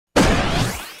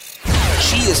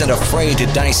She isn't afraid to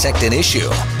dissect an issue,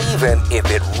 even if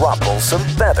it ruffles some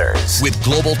feathers. With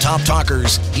Global Top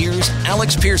Talkers, here's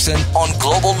Alex Pearson on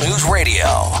Global News Radio.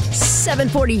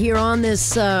 7:40 here on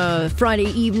this Friday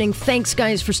evening. Thanks,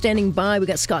 guys, for standing by. We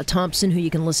got Scott Thompson, who you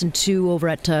can listen to over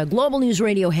at Global News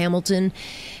Radio Hamilton.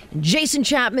 Jason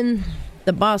Chapman,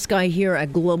 the boss guy here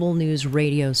at Global News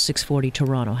Radio 640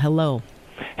 Toronto. Hello.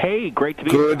 Hey, great to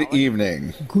be here. Good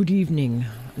evening. Good evening.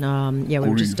 We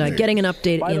were just getting an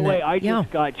update. By the way, I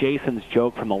just got Jason's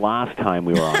joke from the last time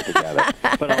we were on together,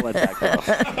 but I'll let that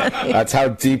go. That's how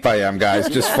deep I am, guys.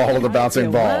 Just follow the bouncing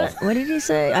ball. What did he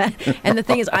say? And the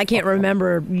thing is, I can't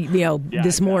remember,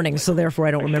 this morning, so therefore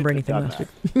I don't remember anything last week.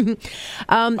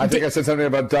 I think I said something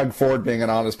about Doug Ford being an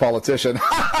honest politician.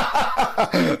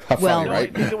 Funny,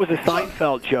 right? It was a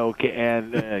Seinfeld joke,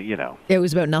 and, It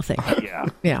was about nothing.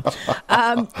 Yeah.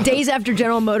 Days after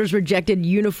General Motors rejected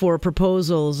Unifor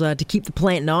proposals to keep the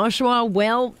plant in Oshawa,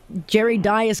 well, Jerry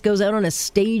Dias goes out on a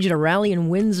stage at a rally in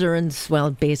Windsor and,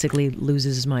 basically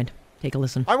loses his mind. Take a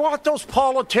listen. I want those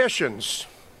politicians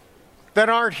that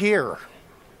aren't here.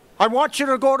 I want you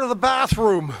to go to the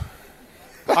bathroom.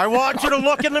 I want you to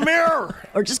look in the mirror.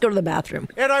 Or just go to the bathroom.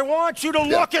 And I want you to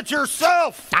look at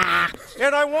yourself.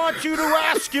 And I want you to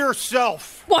ask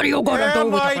yourself, what are you going to do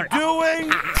with Am I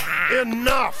doing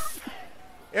enough?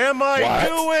 Am I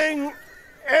doing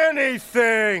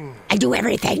anything? I do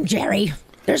everything, Jerry.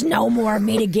 There's no more of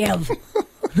me to give.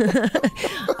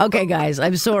 Okay, guys,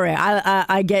 I'm sorry.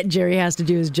 I get Jerry has to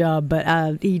do his job,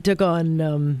 but he took on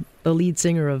the lead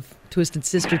singer of Twisted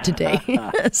Sister today,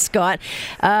 Scott.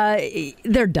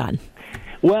 They're done.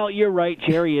 Well, you're right.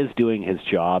 Jerry is doing his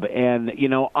job. And,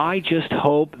 I just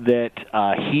hope that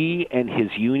he and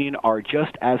his union are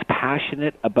just as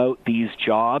passionate about these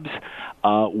jobs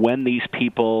when these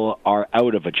people are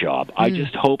out of a job. I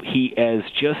just hope he is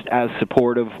just as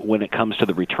supportive when it comes to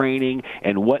the retraining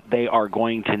and what they are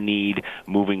going to need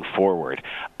moving forward.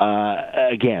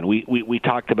 Again, we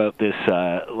talked about this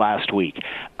last week.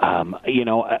 Here's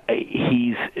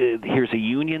a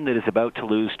union that is about to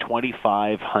lose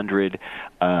 2,500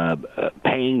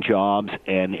 paying jobs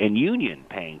and union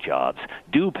paying jobs,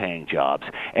 due paying jobs,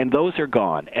 and those are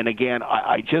gone. And again,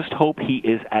 I just hope he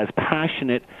is as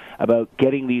passionate about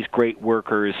getting these great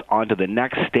workers onto the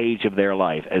next stage of their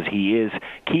life as he is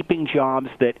keeping jobs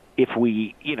that if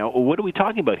we, what are we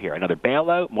talking about here? Another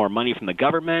bailout, more money from the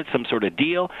government, some sort of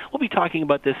deal? We'll be talking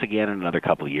about this again in another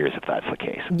couple of years if that's the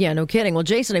case. Yeah, no kidding. Well,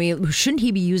 Jason, shouldn't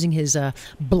he be using his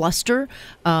bluster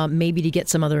maybe to get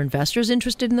some other investors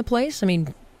interested in the place?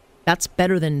 That's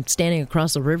better than standing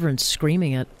across the river and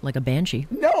screaming at like a banshee.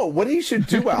 No, what he should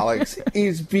do, Alex,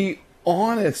 is be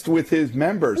honest with his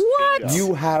members. What?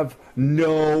 You have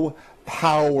no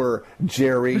power,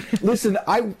 Jerry. Listen,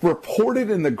 I reported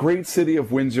in the great city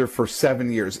of Windsor for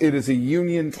 7 years. It is a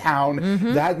union town.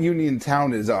 Mm-hmm. That union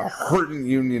town is a hurting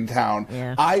union town.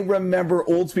 Yeah. I remember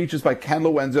old speeches by Ken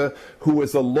Loenza, who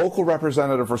was the local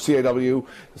representative for CAW,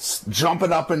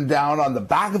 jumping up and down on the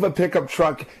back of a pickup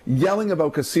truck, yelling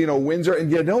about Casino Windsor.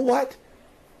 And you know what?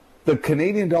 The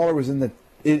Canadian dollar was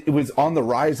it was on the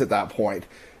rise at that point.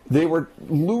 They were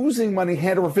losing money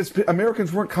hand over fist.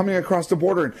 Americans weren't coming across the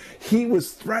border, and he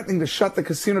was threatening to shut the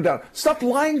casino down. Stop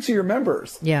lying to your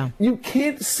members. Yeah. You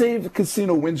can't save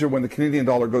Casino Windsor when the Canadian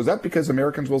dollar goes up because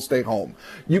Americans will stay home.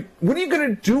 What are you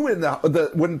going to do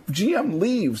when GM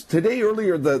leaves? Today,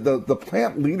 earlier, the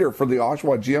plant leader for the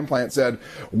Oshawa GM plant said,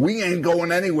 we ain't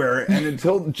going anywhere, and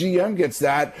until GM gets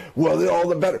that, well, all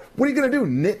the better. What are you going to do,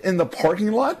 knit in the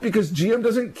parking lot? Because GM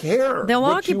doesn't care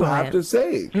what you have to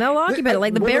say. They'll occupy it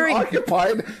like the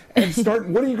occupied and start.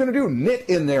 What are you going to do? Knit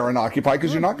in there and occupy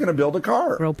because you're not going to build a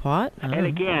car. Grow pot. And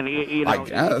again,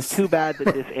 it's too bad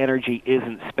that this energy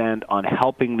isn't spent on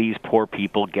helping these poor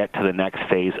people get to the next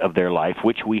phase of their life,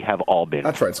 which we have all been.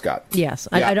 That's right, Scott. Yes,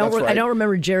 I don't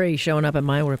remember Jerry showing up at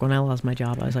my work when I lost my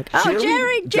job. I was like,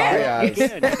 Jerry.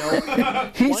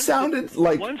 Again, he sounded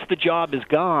like once the job is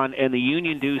gone and the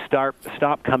union dues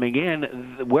stop coming in.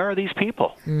 Where are these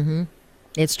people? Mm-hmm.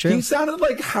 It's true. He sounded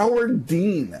like Howard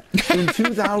Dean in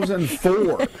 2004.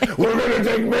 We're going to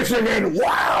take Michigan.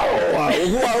 Wow!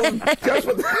 Well, guess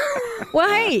what? Well,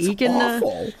 hey, he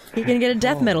can get a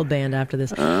death metal band after this.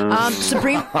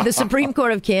 The Supreme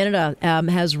Court of Canada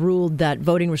has ruled that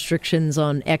voting restrictions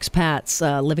on expats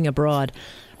living abroad.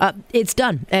 It's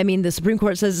done. The Supreme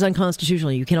Court says it's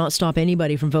unconstitutional. You cannot stop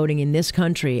anybody from voting in this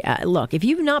country. Look, if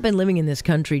you've not been living in this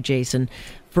country, Jason,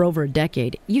 for over a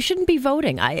decade, you shouldn't be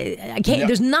voting. I can't. Yep.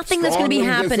 There's nothing that's going to be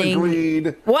happening.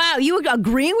 Disagreed. Wow, you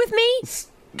agreeing with me?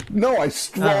 No, I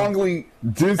strongly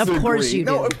disagree. Of course you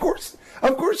do. No, of course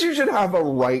you should have a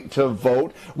right to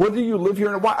vote, whether you live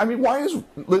here or why. Why is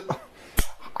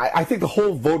I think the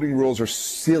whole voting rules are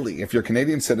silly. If you're a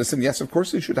Canadian citizen, yes, of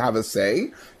course you should have a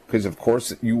say, because of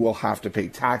course you will have to pay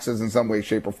taxes in some way,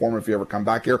 shape, or form if you ever come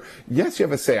back here. Yes, you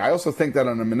have a say. I also think that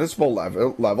on a municipal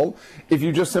level, if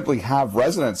you just simply have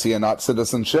residency and not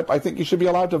citizenship, I think you should be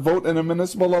allowed to vote in a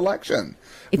municipal election.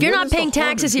 If you're not paying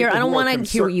taxes here, I don't want to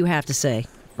hear what you have to say.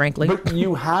 Frankly. But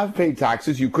you have paid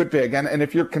taxes. You could pay again. And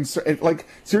if you're concerned, like,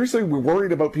 seriously, we're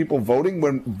worried about people voting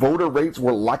when voter rates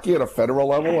were lucky at a federal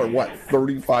level or what,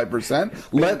 35%?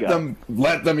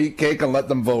 Let them eat cake and let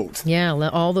them vote. Yeah,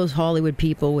 let all those Hollywood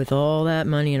people with all that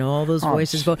money and all those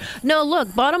voices vote. No,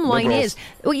 look, bottom line is,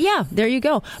 well, yeah, there you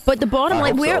go. But the bottom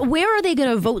line, where are they going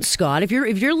to vote, Scott? If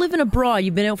you're living abroad,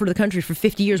 you've been out for the country for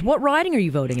 50 years, what riding are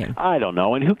you voting in? I don't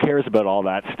know, and who cares about all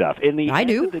that stuff? In the end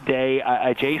of the day,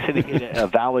 Jason hit a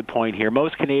valid point here.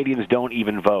 Most Canadians don't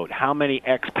even vote. How many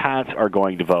expats are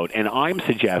going to vote? And I'm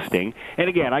suggesting, and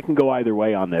again, I can go either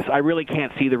way on this, I really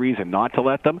can't see the reason not to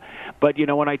let them. But, you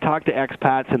know, when I talk to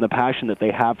expats and the passion that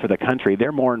they have for the country,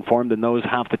 they're more informed than those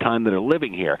half the time that are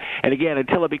living here. And again,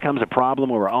 until it becomes a problem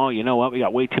where, oh, you know what, we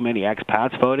got way too many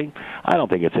expats voting, I don't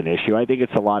think it's an issue. I think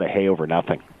it's a lot of hay over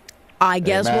nothing. I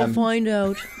guess we'll find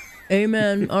out.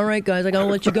 Amen. All right, guys, I got to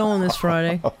let you go on this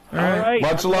Friday. All right.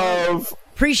 Much love.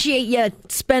 Appreciate you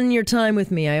spending your time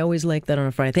with me. I always like that on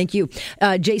a Friday. Thank you.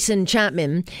 Jason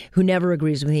Chapman, who never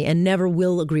agrees with me and never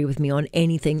will agree with me on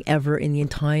anything ever in the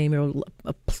entire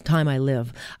time I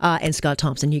live. And Scott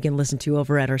Thompson, you can listen to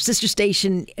over at our sister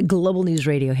station, Global News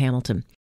Radio Hamilton.